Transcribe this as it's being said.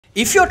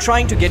If you're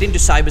trying to get into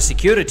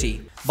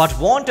cybersecurity but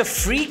want a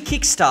free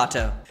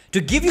Kickstarter to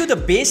give you the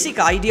basic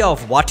idea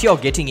of what you're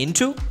getting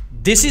into,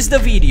 this is the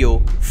video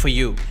for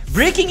you.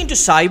 Breaking into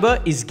cyber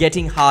is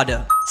getting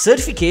harder.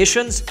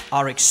 Certifications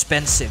are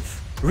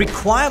expensive.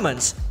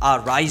 Requirements are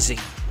rising.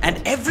 And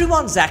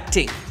everyone's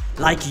acting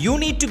like you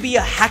need to be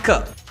a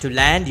hacker to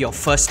land your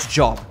first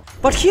job.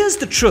 But here's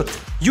the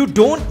truth. You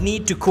don't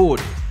need to code.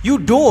 You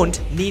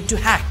don't need to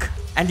hack.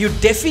 And you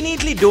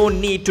definitely don't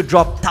need to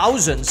drop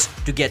thousands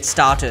to get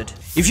started.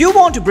 If you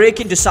want to break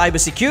into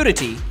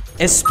cybersecurity,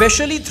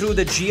 especially through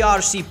the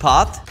GRC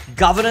path,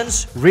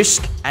 governance,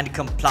 risk, and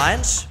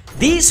compliance,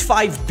 these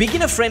 5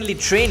 beginner-friendly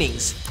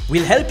trainings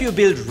will help you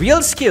build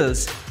real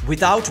skills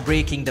without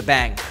breaking the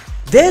bank.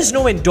 There's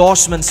no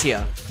endorsements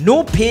here,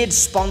 no paid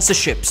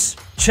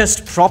sponsorships,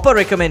 just proper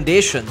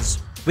recommendations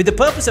with the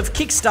purpose of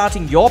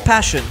kickstarting your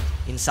passion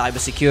in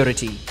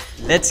cybersecurity.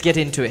 Let's get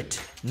into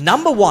it.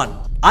 Number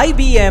 1.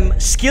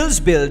 IBM Skills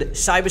Build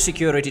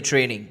Cybersecurity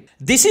Training.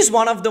 This is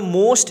one of the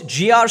most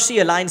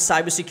GRC-aligned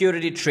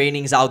cybersecurity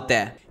trainings out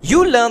there.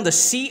 You learn the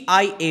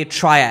CIA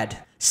triad,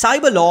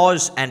 cyber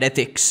laws and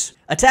ethics,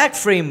 attack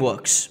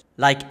frameworks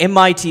like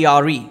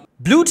MITRE,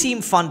 blue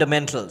team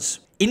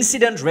fundamentals,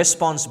 incident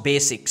response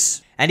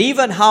basics, and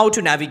even how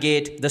to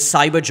navigate the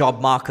cyber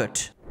job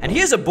market. And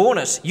here's a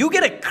bonus, you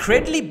get a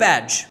Credly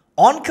badge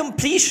on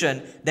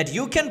completion that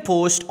you can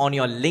post on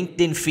your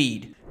LinkedIn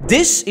feed.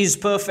 This is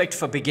perfect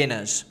for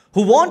beginners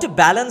who want a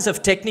balance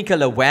of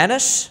technical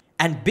awareness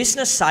and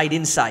business side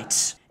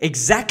insights.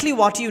 Exactly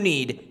what you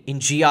need in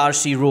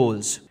GRC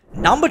roles.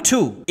 Number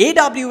 2.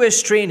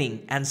 AWS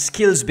Training and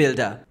Skills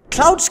Builder.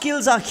 Cloud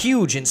skills are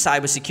huge in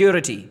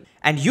cybersecurity,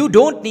 and you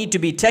don't need to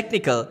be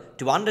technical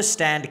to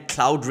understand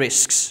cloud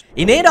risks.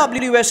 In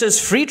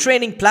AWS's free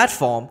training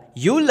platform,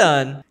 you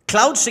learn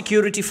cloud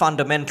security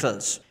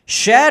fundamentals,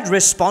 shared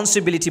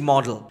responsibility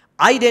model,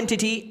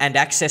 identity and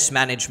access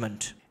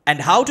management, and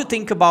how to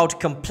think about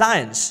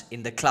compliance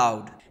in the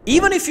cloud.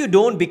 Even if you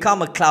don't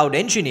become a cloud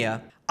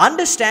engineer,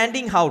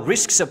 understanding how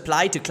risks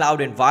apply to cloud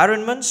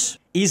environments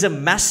is a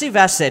massive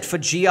asset for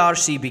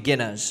GRC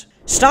beginners.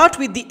 Start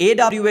with the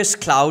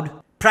AWS Cloud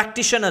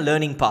Practitioner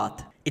Learning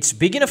Path. It's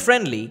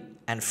beginner-friendly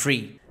and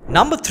free.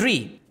 Number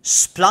 3.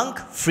 Splunk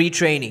Free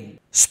Training.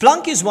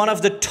 Splunk is one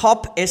of the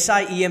top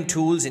SIEM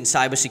tools in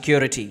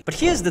cybersecurity. But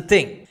here's the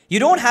thing. You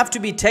don't have to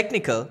be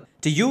technical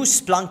to use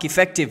Splunk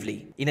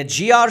effectively in a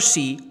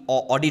GRC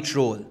or audit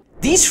role.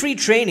 These free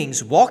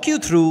trainings walk you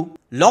through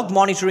log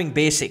monitoring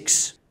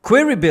basics,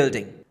 query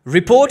building,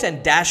 report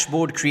and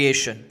dashboard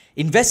creation,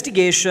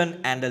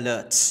 investigation and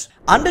alerts.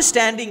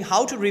 Understanding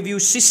how to review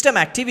system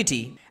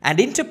activity and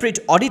interpret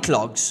audit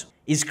logs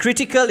is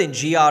critical in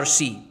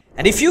GRC.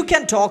 And if you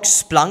can talk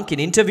Splunk in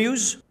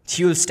interviews,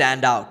 you'll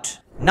stand out.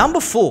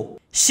 Number 4.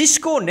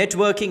 Cisco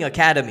Networking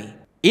Academy.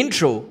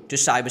 Intro to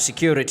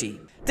Cybersecurity.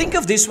 Think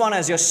of this one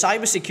as your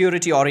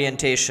cybersecurity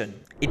orientation.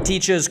 It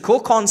teaches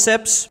core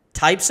concepts,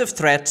 types of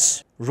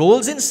threats,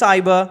 roles in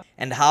cyber,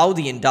 and how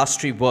the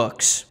industry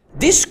works.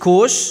 This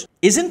course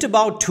isn't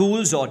about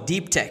tools or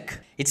deep tech.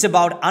 It's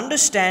about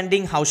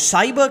understanding how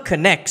cyber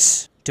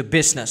connects to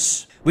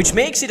business, which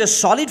makes it a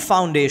solid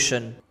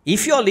foundation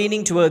if you're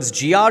leaning towards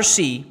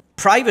GRC,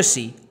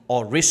 privacy,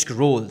 or risk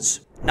roles.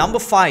 Number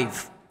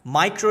 5.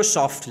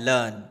 Microsoft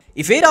Learn.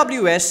 If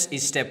AWS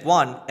is step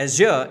 1,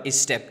 Azure is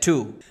step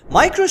 2.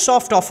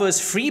 Microsoft offers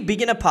free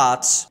beginner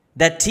paths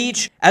that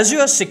teach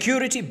Azure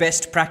security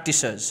best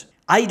practices,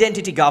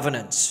 identity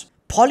governance,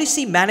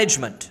 policy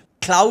management,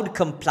 cloud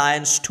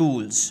compliance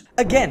tools.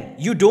 Again,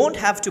 you don't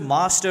have to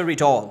master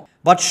it all,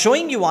 but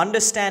showing you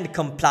understand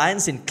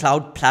compliance in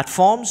cloud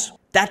platforms,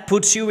 that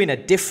puts you in a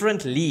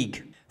different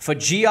league for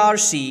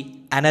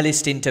GRC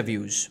analyst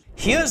interviews.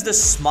 Here's the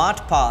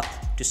smart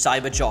path to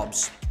cyber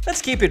jobs.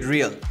 Let's keep it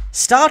real.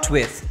 Start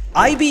with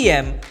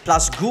IBM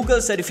plus Google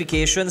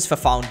certifications for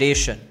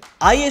foundation,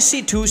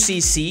 ISC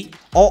 2CC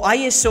or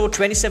ISO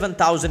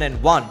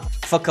 27001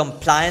 for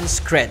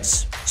compliance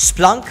creds,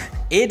 Splunk,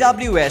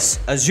 AWS,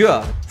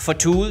 Azure for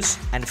tools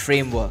and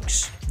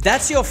frameworks.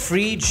 That's your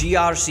free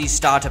GRC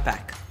starter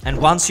pack. And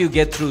once you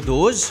get through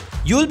those,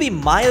 you'll be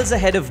miles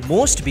ahead of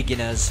most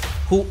beginners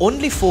who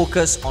only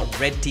focus on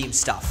red team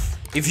stuff.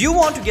 If you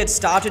want to get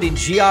started in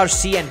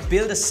GRC and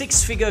build a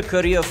 6-figure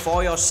career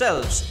for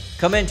yourselves,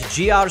 comment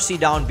GRC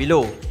down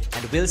below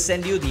and we'll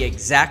send you the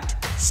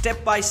exact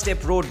step-by-step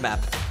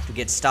roadmap to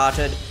get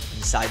started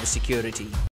in cybersecurity.